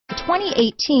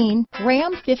2018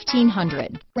 Ram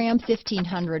 1500. Ram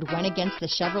 1500 went against the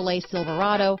Chevrolet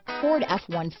Silverado, Ford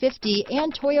F-150,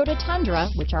 and Toyota Tundra,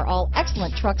 which are all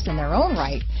excellent trucks in their own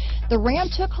right. The Ram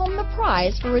took home the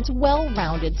prize for its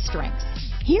well-rounded strengths.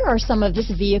 Here are some of this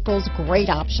vehicle's great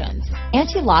options: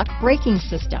 anti-lock braking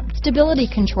system, stability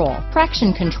control,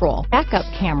 traction control, backup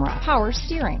camera, power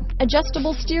steering,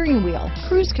 adjustable steering wheel,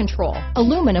 cruise control,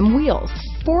 aluminum wheels,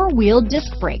 four-wheel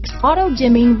disc brakes,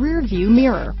 auto-dimming rear view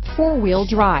mirror, four-wheel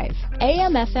drive,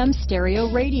 AM/FM stereo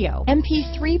radio,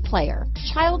 MP3 player,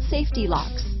 child safety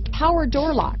locks, power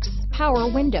door locks,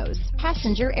 power windows,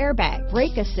 passenger airbag,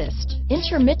 brake assist,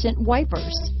 intermittent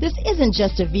wipers. This isn't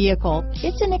just a vehicle,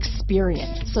 it's an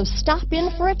experience. So stop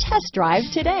in for a test drive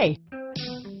today.